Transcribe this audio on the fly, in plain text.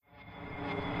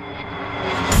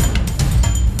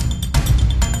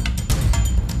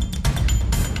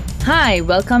Hi,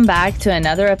 welcome back to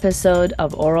another episode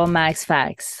of Oral Max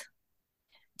Facts.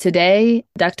 Today,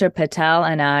 Dr. Patel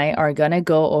and I are going to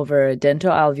go over a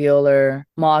dental-alveolar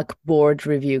mock board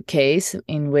review case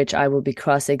in which I will be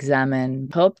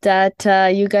cross-examined. Hope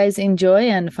that you guys enjoy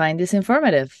and find this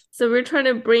informative. So we're trying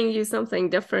to bring you something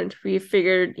different. We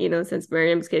figured, since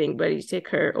Miriam's getting ready to take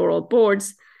her oral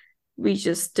boards, we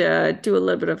just do a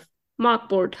little bit of mock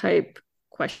board type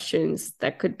questions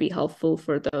that could be helpful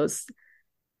for those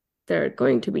that are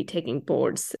going to be taking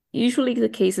boards. Usually the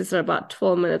cases are about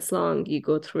 12 minutes long. You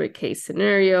go through a case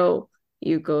scenario,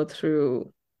 you go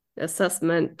through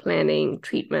assessment, planning,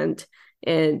 treatment,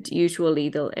 and usually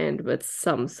they'll end with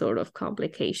some sort of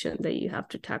complication that you have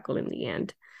to tackle in the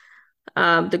end.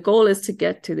 The goal is to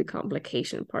get to the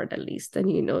complication part at least,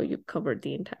 and you've covered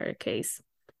the entire case.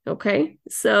 Okay,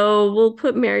 so we'll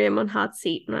put Miriam on hot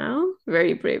seat now.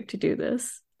 Very brave to do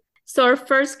this. So our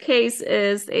first case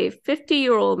is a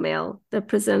 50-year-old male that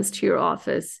presents to your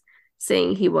office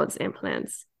saying he wants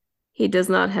implants. He does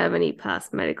not have any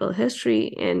past medical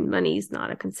history and money is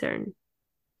not a concern.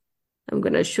 I'm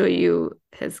going to show you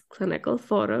his clinical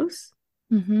photos.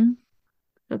 Mm-hmm.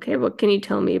 Okay, what can you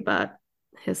tell me about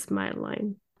his smile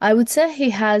line? I would say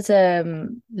he has a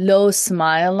low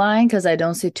smile line because I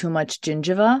don't see too much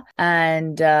gingiva.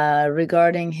 And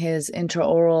regarding his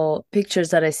intraoral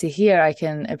pictures that I see here, I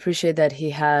can appreciate that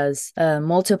he has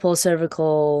multiple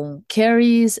cervical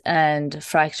caries and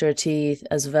fractured teeth,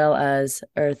 as well as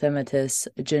erythematous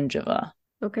gingiva.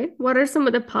 Okay, what are some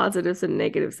of the positives and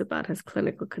negatives about his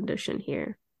clinical condition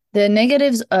here? The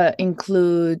negatives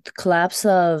include collapse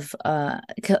of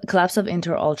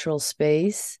interalveolar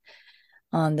space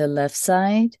on the left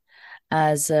side,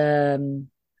 as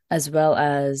well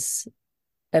as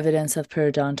evidence of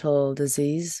periodontal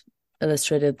disease,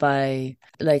 illustrated by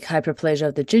like hyperplasia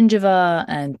of the gingiva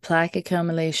and plaque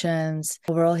accumulations.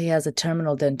 Overall, he has a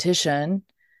terminal dentition,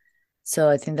 so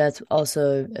I think that's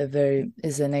also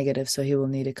is a negative. So he will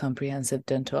need a comprehensive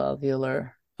dental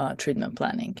alveolar treatment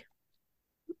planning.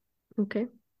 Okay,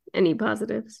 any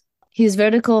positives? His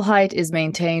vertical height is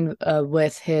maintained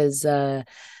with his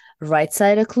right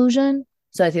side occlusion.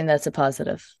 So I think that's a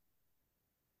positive.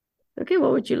 Okay,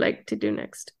 what would you like to do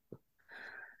next?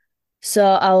 So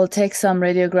I will take some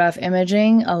radiograph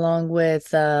imaging along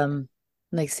with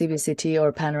like CBCT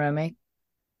or panoramic.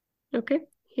 Okay,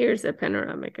 here's a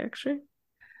panoramic actually.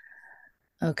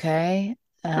 Okay.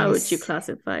 How would you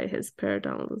classify his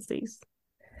periodontal disease?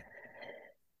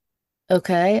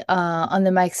 Okay. On the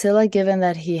maxilla, given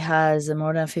that he has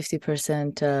more than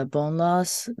 50% bone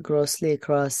loss grossly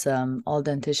across all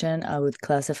dentition, I would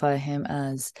classify him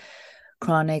as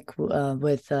chronic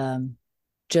with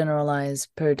generalized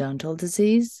periodontal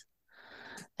disease.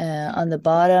 On the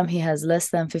bottom, he has less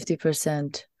than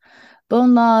 50%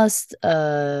 bone loss.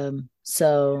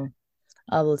 So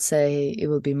I will say it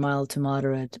will be mild to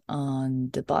moderate on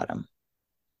the bottom.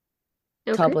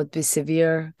 Top Okay, would be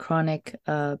severe chronic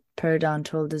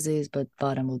periodontal disease, but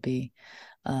bottom will be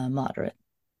moderate.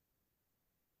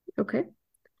 okay.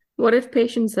 What if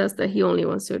patient says that he only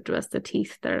wants to address the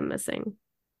teeth that are missing?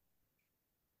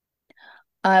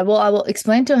 I will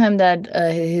explain to him that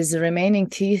his remaining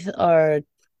teeth are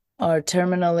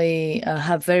terminally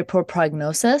have very poor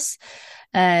prognosis,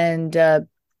 and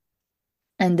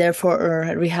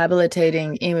therefore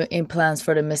rehabilitating implants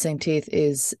for the missing teeth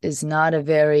is not a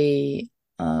very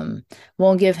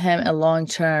won't give him a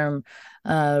long-term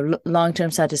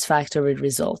satisfactory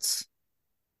results.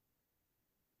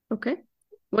 Okay.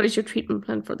 What is your treatment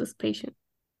plan for this patient?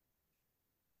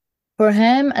 For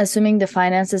him, assuming the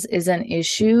finances is an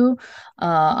issue,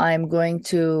 I'm going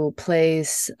to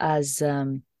place as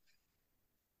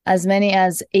many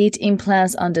as 8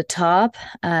 implants on the top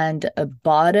and a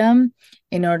bottom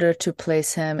in order to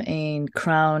place him in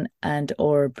crown and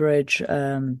or bridge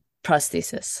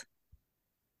prosthesis.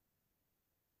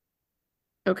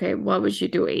 Okay, what would you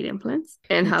do 8 implants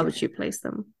and how Okay. would you place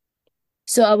them?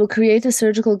 So I will create a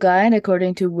surgical guide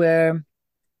according to where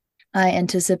I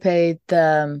anticipate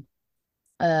the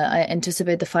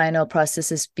final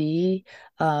prosthesis be.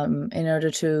 In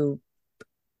order to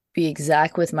be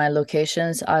exact with my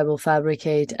locations, I will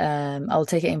fabricate. I'll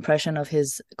take an impression of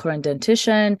his current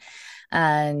dentition,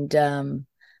 and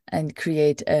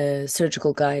create a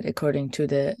surgical guide according to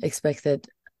the expected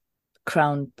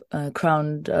crown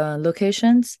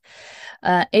locations.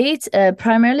 Eight,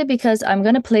 primarily because I'm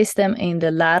going to place them in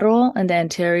the lateral and the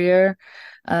anterior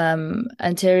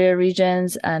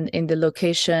regions and in the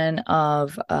location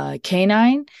of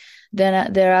canine.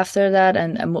 Then thereafter that,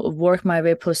 and work my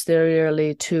way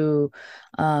posteriorly to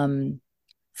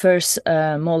first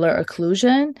molar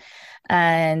occlusion.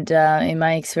 And in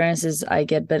my experiences, I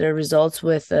get better results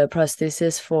with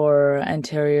prosthesis for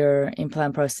anterior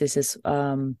implant prosthesis.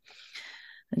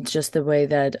 Just the way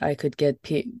that I could get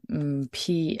PF1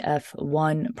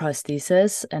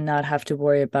 prosthesis and not have to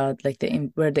worry about like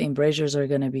where the embrasures are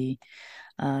going to be.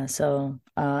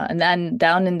 And then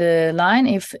down in the line,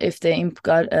 if the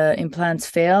implants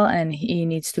fail and he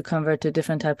needs to convert to a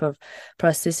different type of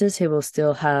prosthesis, he will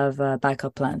still have a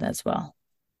backup plan as well.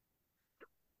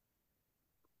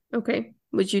 Okay.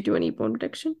 Would you do any bone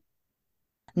reduction?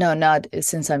 No, not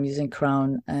since I'm using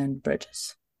crown and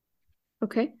bridges.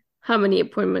 Okay. How many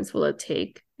appointments will it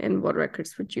take, and what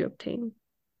records would you obtain?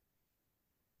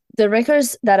 The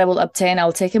records that I will obtain,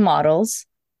 I'll take in models.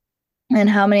 And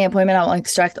how many appointments I'll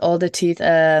extract all the teeth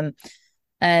and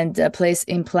place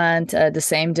implant the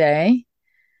same day.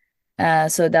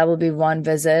 So that will be one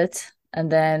visit.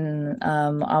 And then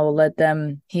I will let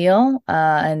them heal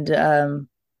and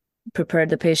prepare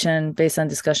the patient based on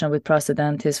discussion with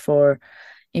prosthodontist for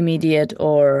immediate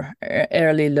or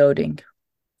early loading.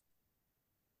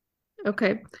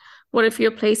 Okay. What if you're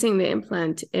placing the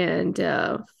implant and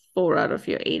 4 out of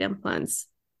your 8 implants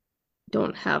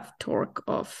don't have torque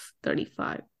of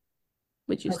 35?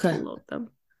 Would you still load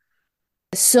them?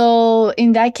 So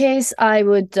in that case, I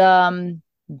would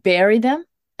bury them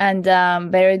and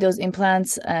bury those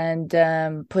implants and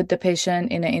put the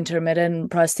patient in an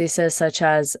intermittent prosthesis such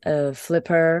as a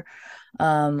flipper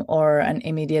or an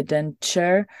immediate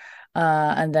denture.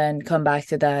 And then come back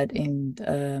to that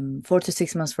in 4 to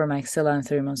 6 months for maxilla and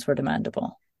 3 months for the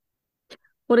mandible.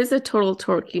 What is the total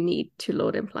torque you need to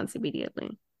load implants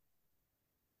immediately?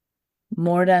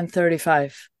 More than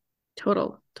 35.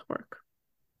 Total torque.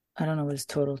 I don't know what is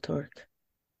total torque.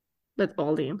 With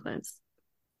all the implants.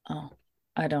 Oh,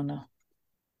 I don't know.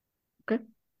 Okay.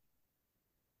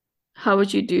 How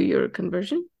would you do your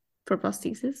conversion for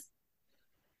prosthesis?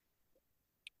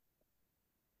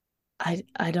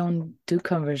 I don't do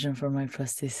conversion for my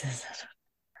prosthesis.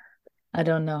 I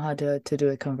don't know how to do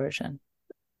a conversion.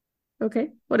 Okay.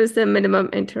 What is the minimum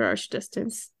interarch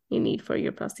distance you need for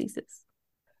your prosthesis?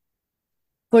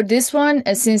 For this one,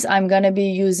 since I'm going to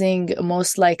be using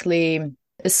most likely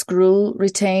a screw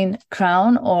retain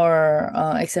crown or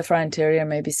except for anterior,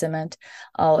 maybe cement,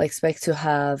 I'll expect to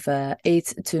have 8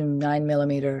 to 9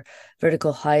 millimeter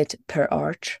vertical height per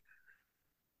arch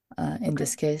in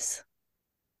this case.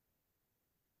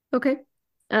 Okay.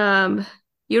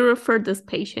 You referred this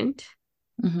patient.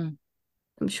 Mm-hmm.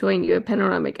 I'm showing you a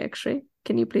panoramic x-ray.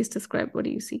 Can you please describe what do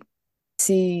you see?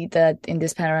 See that in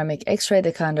this panoramic x-ray,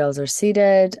 the condyles are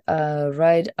seated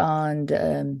right on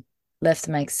the left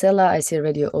maxilla. I see a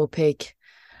radio opaque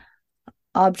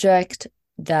object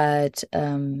that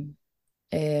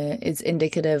is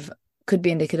indicative, could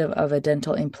be indicative of a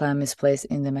dental implant misplaced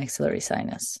in the maxillary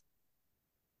sinus.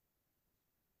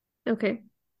 Okay.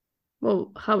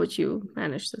 Well, how would you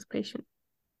manage this patient?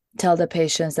 Tell the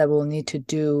patients that we'll need to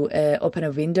do open a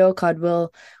window,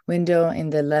 Codwell window in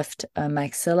the left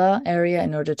maxilla area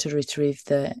in order to retrieve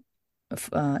the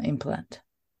implant.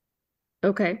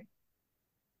 Okay.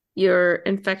 Your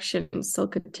infection still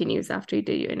continues after you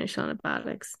do your initial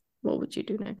antibiotics. What would you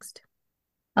do next?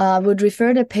 Would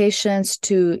refer the patients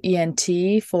to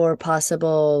ENT for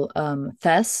possible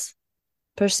FES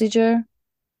procedure.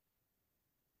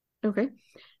 Okay.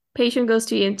 Patient goes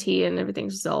to ENT and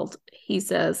everything's resolved. He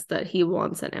says that he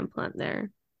wants an implant there.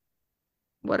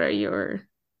 What are your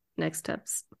next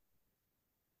steps?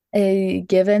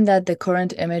 Given that the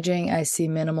current imaging, I see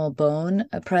minimal bone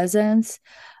presence,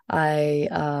 I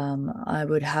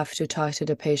would have to talk to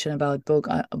the patient about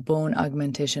bone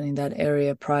augmentation in that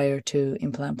area prior to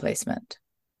implant placement.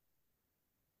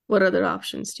 What other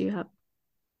options do you have?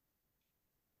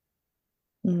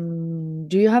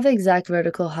 Do you have the exact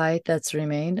vertical height that's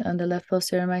remained on the left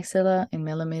posterior maxilla in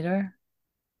millimeter?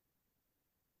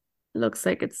 Looks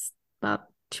like it's about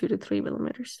 2 to 3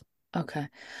 millimeters. Okay.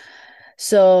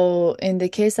 So in the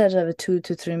case that of a 2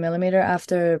 to 3 millimeter,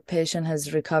 after patient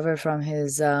has recovered from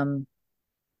his ENT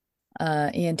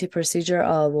procedure,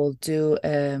 I will do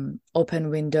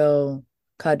open window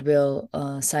Codwell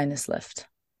sinus lift.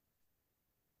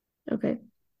 Okay.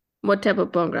 What type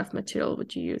of bone graft material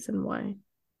would you use and why?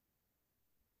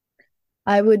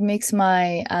 I would mix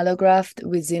my allograft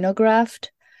with xenograft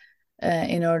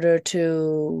in order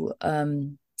to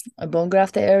bone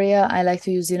graft the area. I like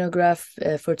to use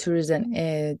xenograft for 2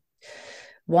 reasons.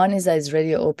 one is that it's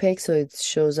radio opaque, so it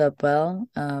shows up well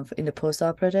in the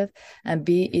post-operative, and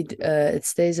B, it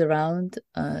stays around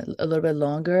a little bit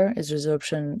longer. Its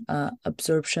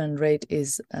absorption rate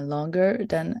is longer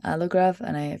than allograft,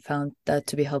 and I found that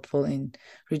to be helpful in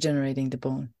regenerating the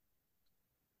bone.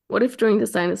 What if during the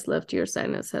sinus lift your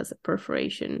sinus has a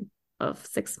perforation of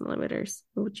 6 millimeters?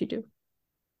 What would you do?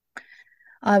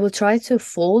 I will try to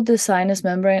fold the sinus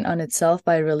membrane on itself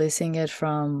by releasing it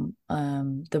from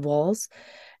the walls,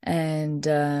 and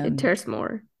It tears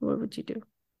more. What would you do?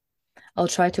 I'll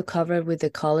try to cover it with the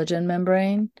collagen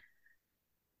membrane.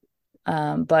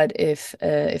 But if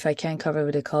I can't cover it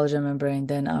with the collagen membrane,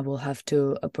 then I will have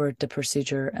to abort the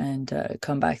procedure and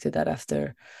come back to that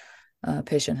after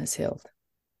patient has healed.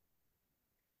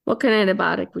 What kind of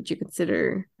antibiotic would you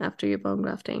consider after your bone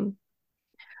grafting?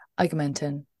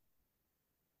 Augmentin.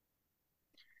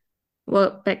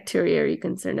 What bacteria are you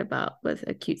concerned about with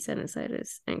acute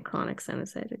sinusitis and chronic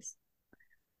sinusitis?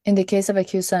 In the case of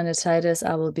acute sinusitis,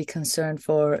 I will be concerned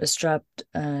for strep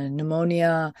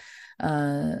pneumonia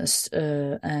and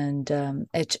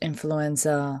H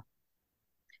influenza.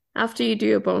 After you do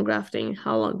your bone grafting,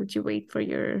 how long would you wait for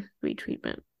your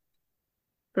retreatment,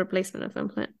 replacement of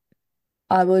implant?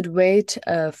 I would wait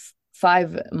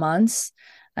 5 months,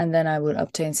 and then I would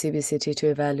obtain CBCT to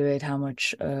evaluate how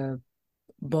much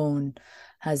bone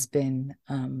has been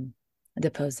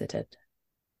deposited.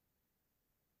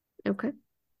 Okay.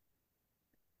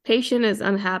 Patient is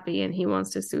unhappy and he wants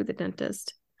to sue the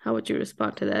dentist. How would you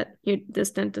respond to that?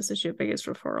 This dentist is your biggest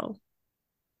referral.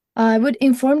 I would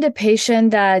inform the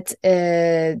patient that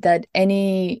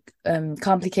any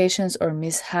complications or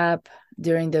mishap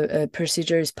during the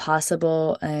procedure is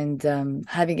possible, and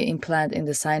having an implant in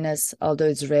the sinus, although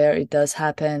it's rare, it does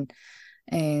happen.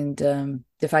 And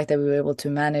the fact that we were able to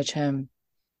manage him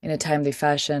in a timely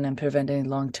fashion and prevent any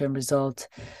long-term results,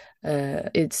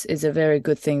 it's a very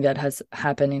good thing that has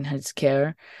happened in his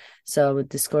care. So I would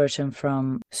discourage him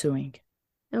from suing.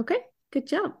 Okay, good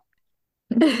job.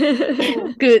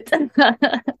 Good.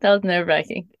 That was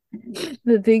nerve-wracking.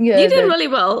 The thing you did really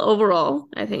well overall,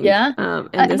 I think. Yeah.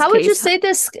 How would you say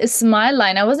this smile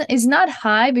line? It's not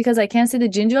high because I can't see the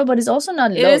gingiva, but it's also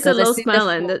not low. It is a low smile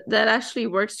line. That actually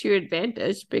works to your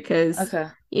advantage because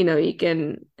you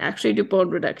can actually do bone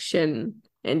reduction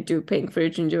and do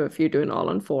pain-free gingiva if you're doing all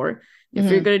on 4. If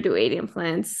you're going to do 8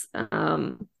 implants,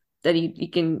 then you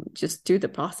can just do the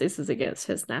prosthesis against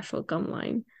his natural gum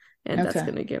line, and that's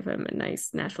going to give him a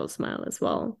nice natural smile as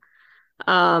well.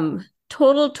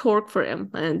 Total torque for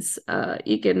implants,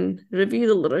 you can review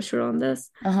the literature on this,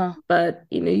 but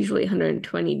usually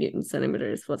 120 Newton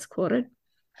centimeters is what's quoted.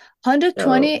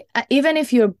 120,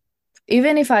 so,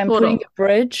 even if I'm putting a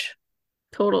bridge.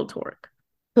 Total torque.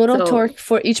 Total torque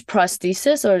for each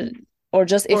prosthesis, or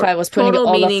just if I was putting it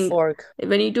all on 4?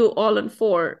 When you do all on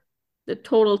 4, the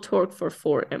total torque for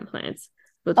 4 implants,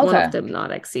 with one of them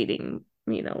not exceeding,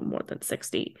 more than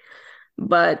 60.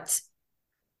 But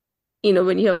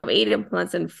when you have 8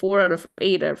 implants and 4 out of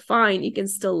 8 are fine, you can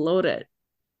still load it.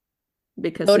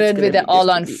 Because loaded with the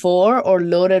all on 4 or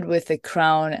loaded with the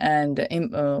crown and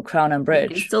bridge?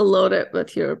 You can still load it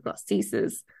with your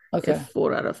prosthesis. If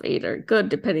 4 out of 8 are good,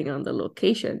 depending on the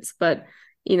locations. But,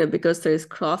 because there's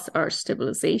cross-arch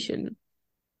stabilization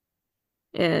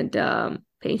and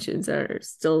patients are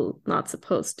still not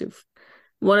supposed to.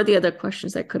 One of the other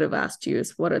questions I could have asked you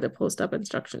is, what are the post-op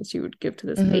instructions you would give to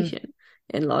this patient?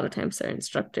 And a lot of times they're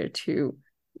instructed to,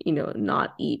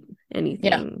 not eat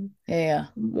anything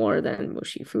more than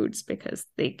mushy foods because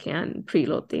they can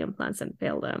preload the implants and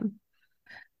fail them.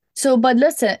 So, but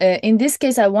listen, in this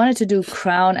case, I wanted to do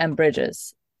crown and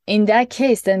bridges. In that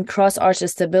case, then cross-arch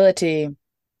stability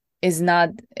is not.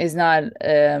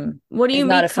 What do you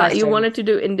mean? You wanted to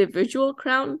do individual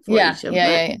crown for each implant?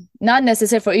 Yeah. Not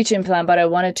necessarily for each implant, but I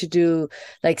wanted to do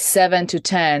like 7 to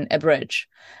 10 a bridge,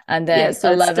 and then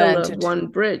so 11 it's still to one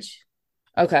bridge.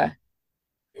 Okay.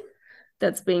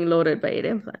 That's being loaded by 8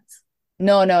 implants.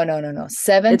 No.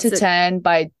 7 to 10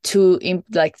 by 2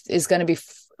 is going to be.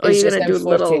 You're going to do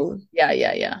 14. Little.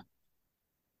 Yeah.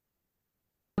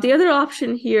 The other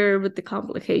option here with the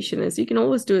complication is you can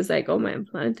always do a zygoma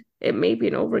implant. It may be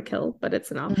an overkill, but it's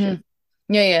an option.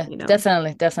 Yeah.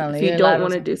 Definitely. If you don't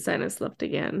want to do sinus lift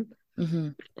again.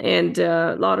 And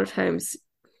a lot of times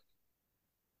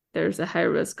there's a high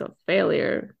risk of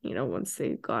failure, once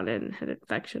they've gone in and had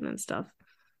infection and stuff.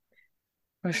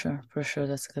 For sure.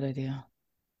 That's a good idea.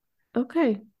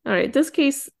 Okay. All right. The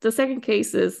second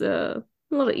case is a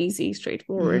little easy,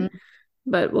 straightforward,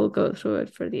 but we'll go through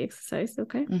it for the exercise.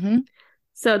 Okay.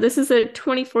 So this is a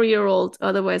 24-year-old,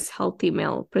 otherwise healthy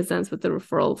male, presents with a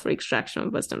referral for extraction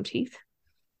of wisdom teeth.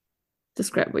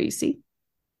 Describe what you see.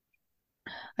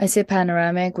 I see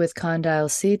panoramic with condyle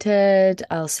seated.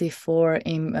 I'll see four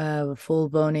full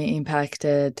bony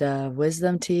impacted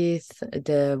wisdom teeth.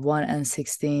 The 1 and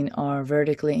 16 are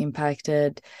vertically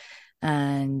impacted,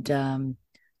 and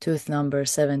tooth number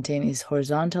 17 is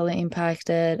horizontally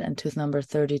impacted, and tooth number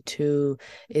 32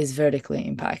 is vertically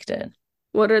impacted.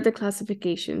 What are the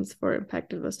classifications for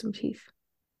impacted wisdom teeth?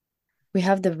 We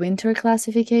have the winter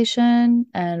classification,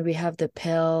 and we have the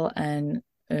Pell and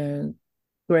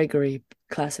Gregory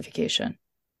classification.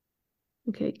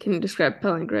 Okay, can you describe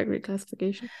Pell and Gregory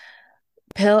classification?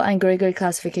 Pell and Gregory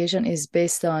classification is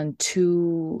based on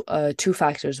two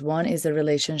factors. One is the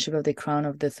relationship of the crown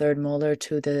of the third molar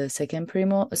to the second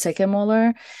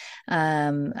molar,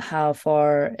 how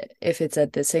far, if it's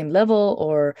at the same level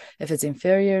or if it's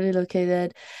inferiorly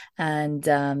located, and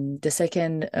the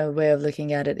second way of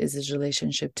looking at it is its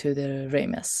relationship to the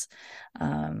ramus.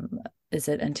 Is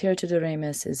it anterior to the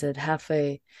ramus? Is it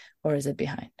halfway, or is it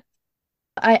behind?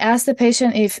 I asked the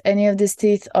patient if any of these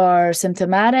teeth are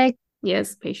symptomatic.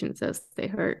 Yes, patient says they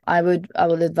hurt. I will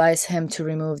advise him to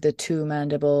remove the two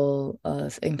mandible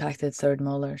impacted third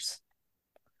molars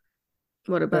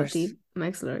What about the first.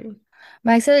 maxillary?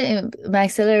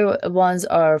 Maxillary ones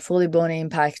are fully bony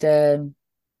impacted.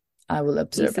 I will He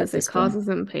observe at says it this point. causes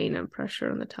him pain and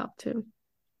pressure on the top too.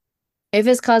 If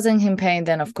it's causing him pain,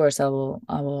 then of course I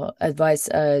will advise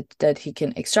that he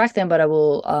can extract them, but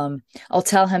I'll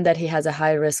tell him that he has a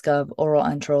high risk of oral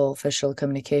antral facial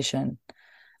communication,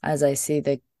 as I see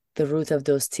the root of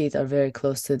those teeth are very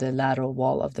close to the lateral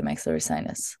wall of the maxillary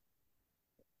sinus.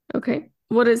 Okay.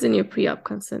 What is in your pre-op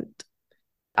consent?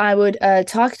 I would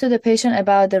talk to the patient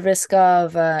about the risk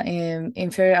of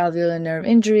inferior alveolar nerve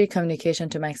injury, communication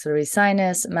to maxillary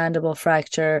sinus, mandible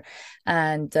fracture,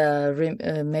 and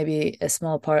maybe a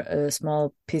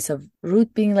small piece of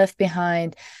root being left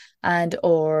behind, and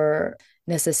or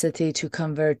necessity to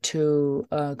convert to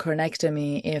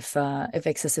coronectomy if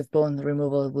excessive bone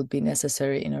removal would be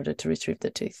necessary in order to retrieve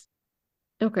the teeth.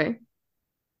 Okay.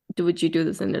 Would you do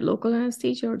this in the local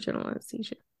anesthesia or general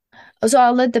anesthesia? So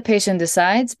I'll let the patient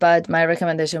decide, but my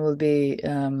recommendation will be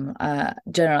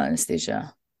general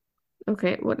anesthesia.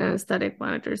 Okay. What anesthetic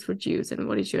monitors would you use, and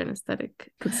what is your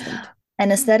anesthetic consent?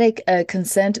 Anesthetic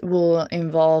consent will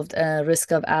involve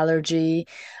risk of allergy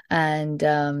and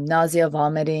nausea,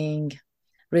 vomiting,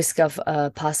 risk of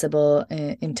possible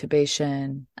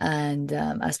intubation and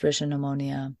aspiration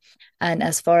pneumonia. And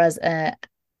as far as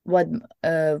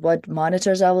what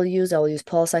monitors I will use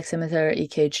pulse oximeter,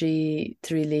 EKG,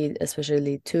 3-lead, especially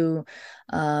lead 2,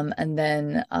 and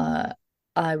then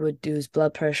I would use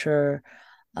blood pressure.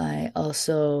 I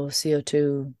also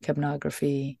CO2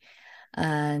 capnography,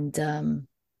 and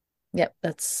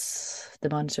that's the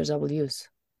monitors I will use.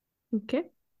 Okay.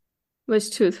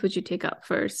 Which tooth would you take out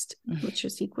first? What's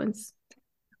your sequence?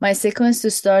 My sequence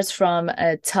starts from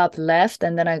top left,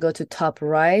 and then I go to top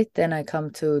right, then I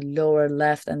come to lower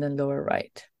left, and then lower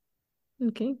right.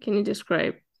 Okay. Can you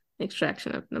describe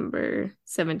extraction of number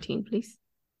 17, please?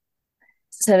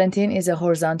 17 is a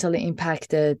horizontally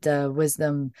impacted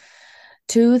wisdom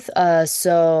tooth.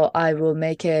 So I will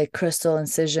make a crystal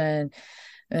incision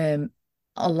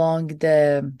along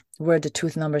where the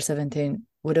tooth number 17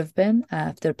 would have been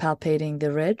after palpating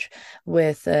the ridge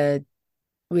with the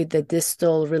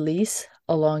distal release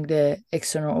along the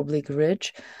external oblique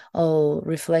ridge. I'll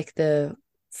reflect the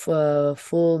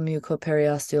full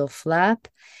mucoperiosteal flap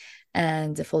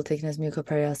and the full thickness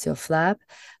mucoperiosteal flap.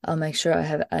 I'll make sure I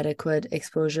have adequate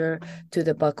exposure to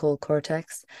the buccal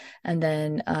cortex. And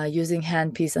then using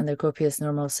handpiece under copious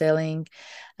normal saline,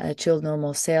 chilled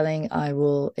normal saline, I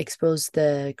will expose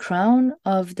the crown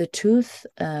of the tooth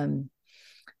in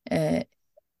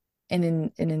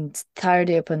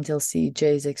entirety up until CJ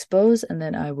is exposed, and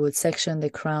then I would section the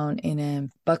crown in a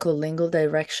buccal lingual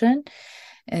direction,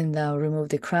 and I'll remove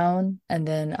the crown, and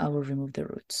then I will remove the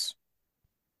roots.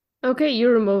 Okay,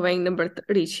 you're removing number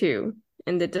 32,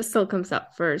 and the distal comes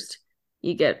out first.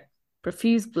 You get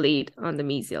profuse bleed on the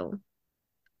mesial.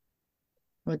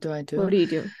 What do I do? What do you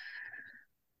do?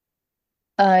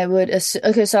 I would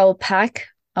okay, so I'll pack.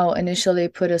 I'll initially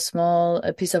put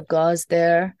a piece of gauze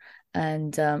there,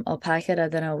 and I'll pack it,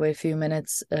 and then I'll wait a few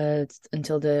minutes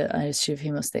until I achieve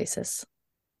hemostasis.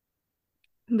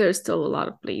 There's still a lot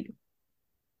of bleed.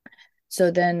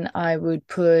 So then I would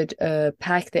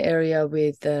pack the area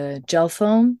with gel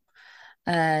foam,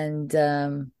 and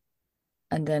then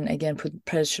again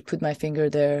put my finger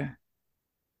there,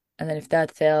 and then if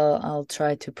that fail, I'll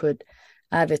try to put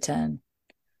Avitan.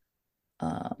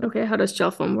 Okay, how does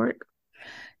gel foam work?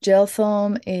 Gel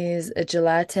foam is a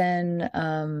gelatin.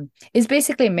 It's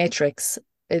basically matrix.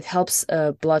 it helps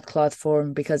blood clot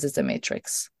form because it's a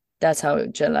matrix. That's how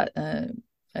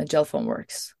gel foam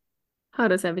works. How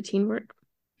does Avitene work?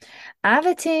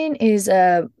 Avitene is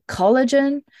a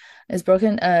collagen, is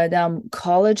broken down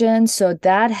collagen, so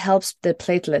that helps the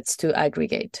platelets to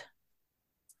aggregate.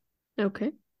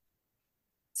 Okay.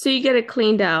 So you get it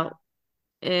cleaned out,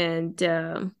 and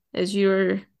as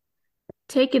you're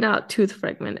taking out tooth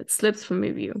fragment, it slips from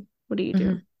your view. What do you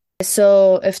do?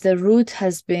 So if the root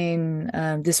has been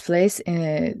displaced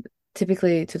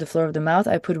typically to the floor of the mouth,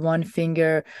 I put one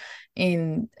finger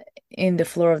in the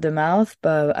floor of the mouth,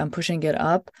 but I'm pushing it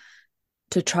up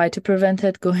to try to prevent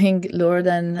it going lower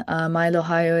than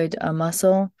mylohyoid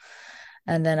muscle,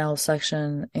 and then I'll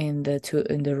suction in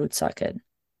the root socket.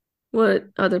 What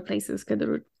other places could the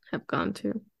root have gone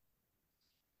to?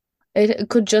 It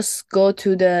could just go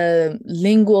to the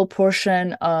lingual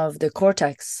portion of the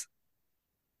cortex.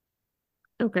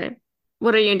 Okay.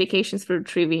 What are your indications for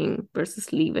retrieving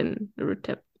versus leaving the root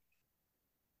tip?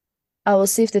 I will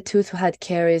see if the tooth had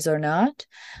caries or not.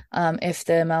 If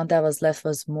the amount that was left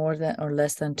was more than or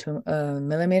less than 2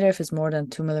 millimeter, if it's more than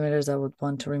 2 millimeters, I would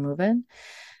want to remove it.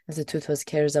 If the tooth was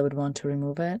caries, I would want to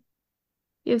remove it.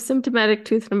 You have symptomatic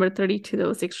tooth number 32 that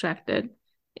was extracted,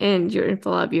 and your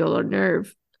infralveolar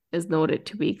nerve is noted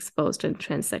to be exposed and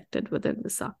transected within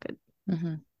the socket.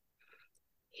 Mm-hmm.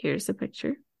 Here's a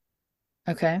picture.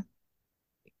 Okay.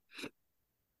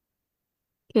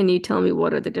 Can you tell me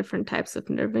what are the different types of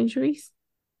nerve injuries?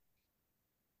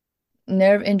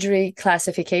 Nerve injury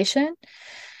classification.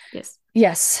 Yes.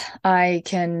 Yes, I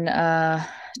can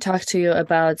talk to you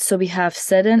about. So we have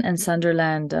Seddon and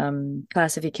Sunderland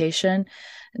classification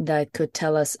that could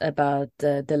tell us about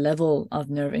the level of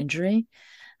nerve injury.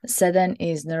 Seddon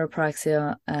is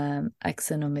neuropraxia,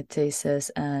 axonomatosis,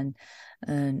 and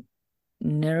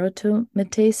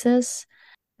neurotomatosis.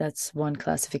 That's one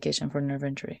classification for nerve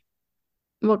injury.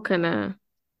 What kind of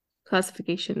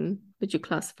classification would you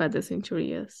classify this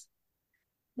injury as?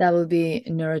 That would be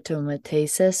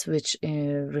neurotomatosis, which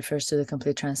refers to the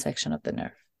complete transection of the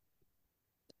nerve.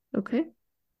 Okay.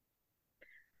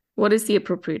 What is the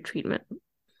appropriate treatment?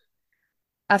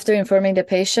 After informing the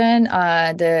patient,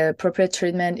 the appropriate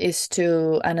treatment is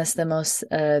to anastomose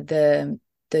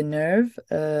the nerve.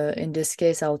 In this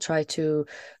case, I'll try to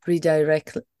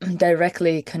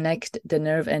directly connect the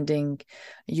nerve ending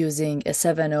using a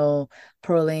 7-0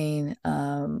 Prolene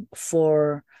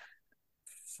 4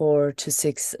 to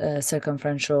 6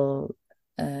 circumferential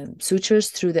sutures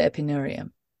through the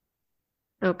epineurium.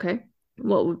 Okay.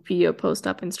 What would be your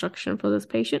post-op instruction for this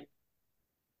patient?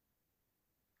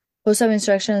 Post-op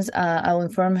instructions, I will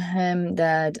inform him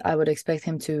that I would expect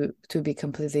him to be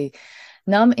completely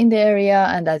numb in the area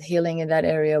and that healing in that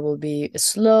area will be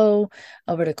slow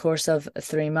over the course of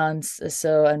 3 months.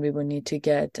 And we will need to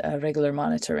get regular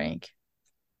monitoring.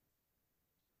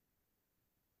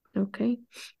 Okay.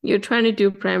 You're trying to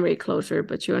do primary closure,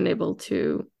 but you're unable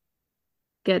to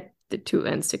get the two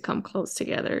ends to come close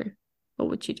together. What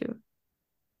would you do?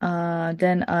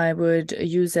 Then I would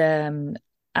use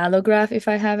allograft if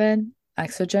I have it,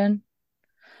 Axogen.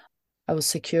 I will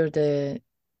secure the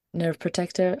nerve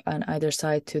protector on either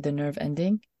side to the nerve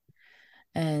ending.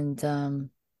 And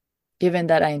given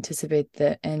that I anticipate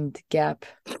the end gap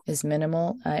is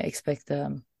minimal, I expect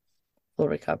full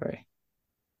recovery.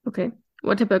 Okay.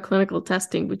 What type of clinical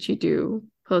testing would you do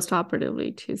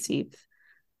post-operatively to see if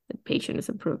the patient is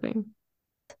improving?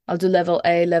 I'll do level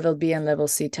A, level B, and level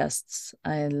C tests.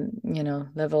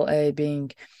 Level A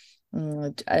being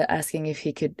asking if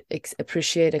he could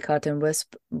appreciate a cotton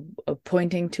wisp,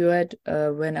 pointing to it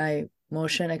when I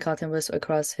motion a cotton wisp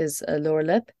across his lower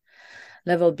lip.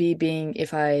 Level B being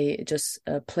if I just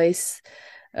place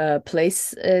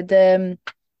the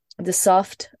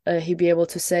soft, he'd be able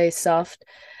to say soft.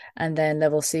 And then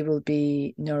level C will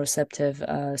be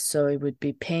neuroceptive, so it would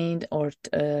be pain or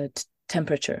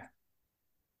temperature.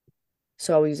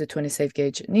 So I will use a 20 safe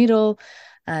gauge needle,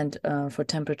 and for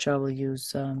temperature I will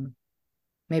use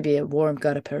maybe a warm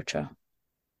gutta percha.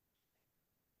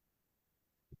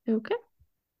 Okay,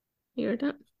 you're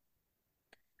done.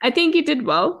 I think you did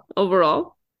well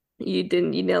overall. You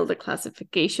nailed the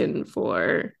classification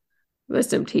for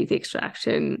wisdom teeth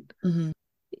extraction. Mm-hmm.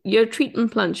 Your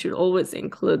treatment plan should always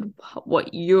include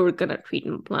what you're going to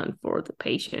treatment plan for the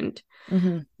patient.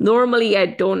 Mm-hmm. Normally, I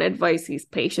don't advise these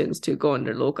patients to go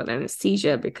under local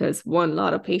anesthesia because one, a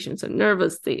lot of patients are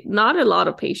nervous. Not a lot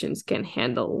of patients can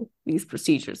handle these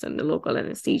procedures under local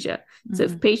anesthesia. Mm-hmm. So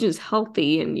if patient's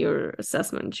healthy and your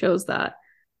assessment shows that,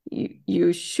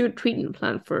 you should treatment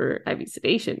plan for IV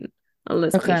sedation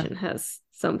unless patient has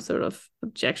some sort of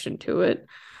objection to it.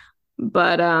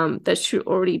 but that should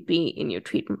already be in your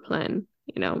treatment plan,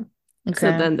 So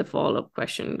Okay. then the follow-up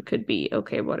question could be,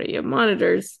 okay, what are your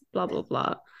monitors? Blah, blah,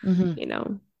 blah,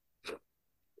 Mm-hmm.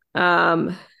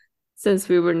 Since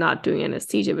we were not doing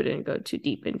anesthesia, we didn't go too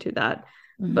deep into that.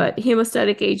 Mm-hmm. But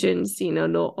hemostatic agents,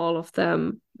 know all of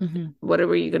them. Mm-hmm.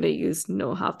 Whatever you're going to use,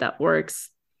 know how that works.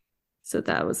 So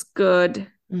that was good.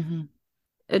 Mm-hmm.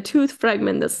 A tooth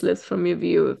fragment that slips from your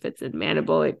view, if it's in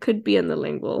mandible, it could be in the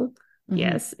lingual. Mm-hmm.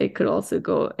 Yes, it could also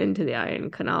go into the ion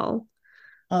canal.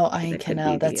 Oh, ion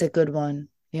canal. That's a good one.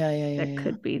 That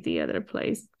could be the other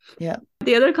place. Yeah.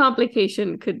 The other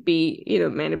complication could be,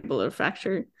 mandibular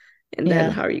fracture. And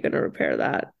then how are you going to repair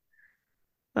that?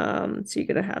 So you're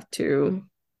going to have to,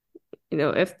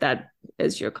 if that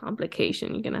is your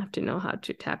complication, you're going to have to know how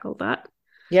to tackle that.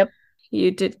 Yep.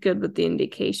 You did good with the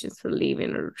indications for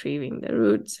leaving or retrieving the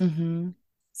roots. Mm-hmm.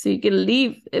 So you can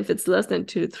leave if it's less than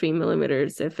 2 to 3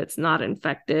 millimeters. If it's not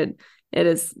infected, it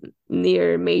is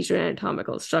near major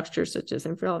anatomical structures such as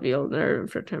infraalveolar nerve,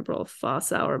 infratemporal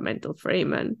fossa, or mental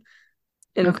foramen.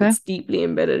 And if it's deeply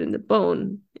embedded in the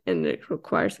bone and it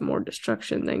requires more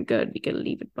destruction, then good, we can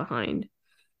leave it behind.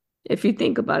 If you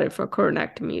think about it, for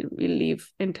coronectomy, we leave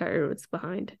entire roots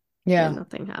behind. Yeah. And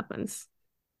nothing happens.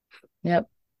 Yep.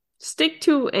 Stick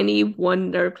to any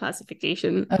one nerve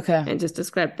classification. Okay. And just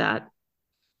describe that.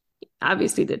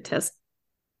 Obviously, the test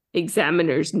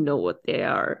examiners know what they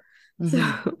are.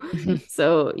 Mm-hmm.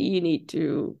 So you need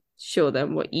to show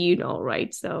them what you know,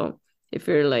 right? So if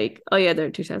you're like, oh yeah, there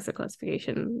are 2 types of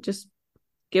classification, just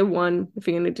give one. If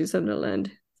you're going to do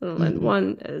Sunderland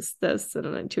 1 is this,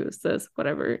 Sunderland 2 is this,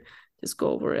 whatever, just go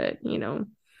over it,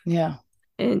 Yeah.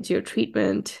 And your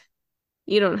treatment,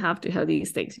 you don't have to have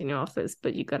these things in your office,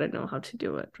 but you got to know how to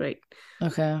do it, right?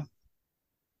 Okay.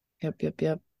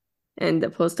 Yep. And the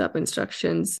post-op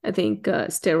instructions, I think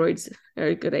steroids are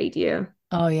a good idea.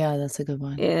 Oh yeah, that's a good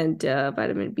one. And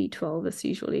vitamin B12 is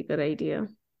usually a good idea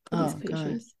for these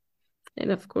patients. God.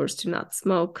 And of course, to not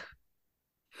smoke.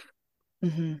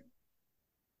 Mm-hmm.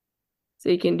 So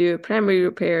you can do a primary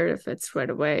repair if it's right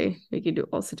away. You can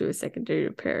also do a secondary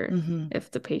repair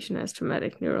if the patient has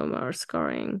traumatic neuroma or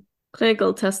scarring.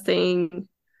 Clinical testing,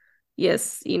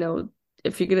 yes,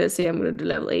 if you're going to say I'm going to do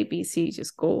level A, B, C,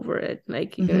 just go over it.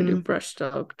 Like you're going to do brush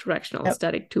stroke, directional,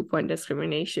 static, 2-point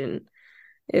discrimination.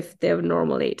 If they have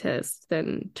normal A test,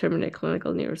 then terminate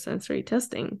clinical neurosensory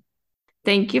testing.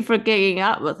 Thank you for geeking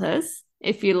out with us.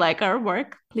 If you like our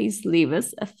work, please leave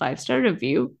us a 5-star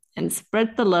review and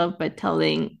spread the love by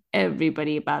telling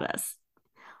everybody about us.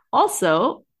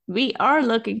 Also, we are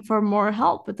looking for more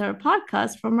help with our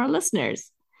podcast from our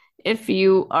listeners. If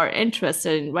you are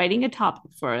interested in writing a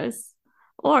topic for us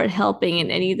or helping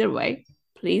in any other way,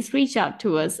 please reach out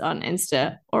to us on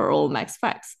Insta or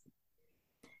OldMaxFacts.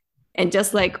 And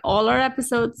just like all our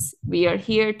episodes, we are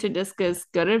here to discuss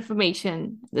good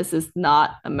information. This is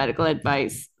not a medical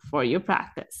advice for your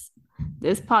practice.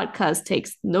 This podcast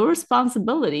takes no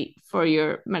responsibility for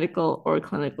your medical or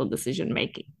clinical decision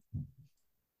making.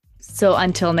 So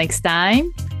until next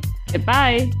time,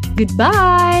 goodbye.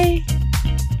 Goodbye.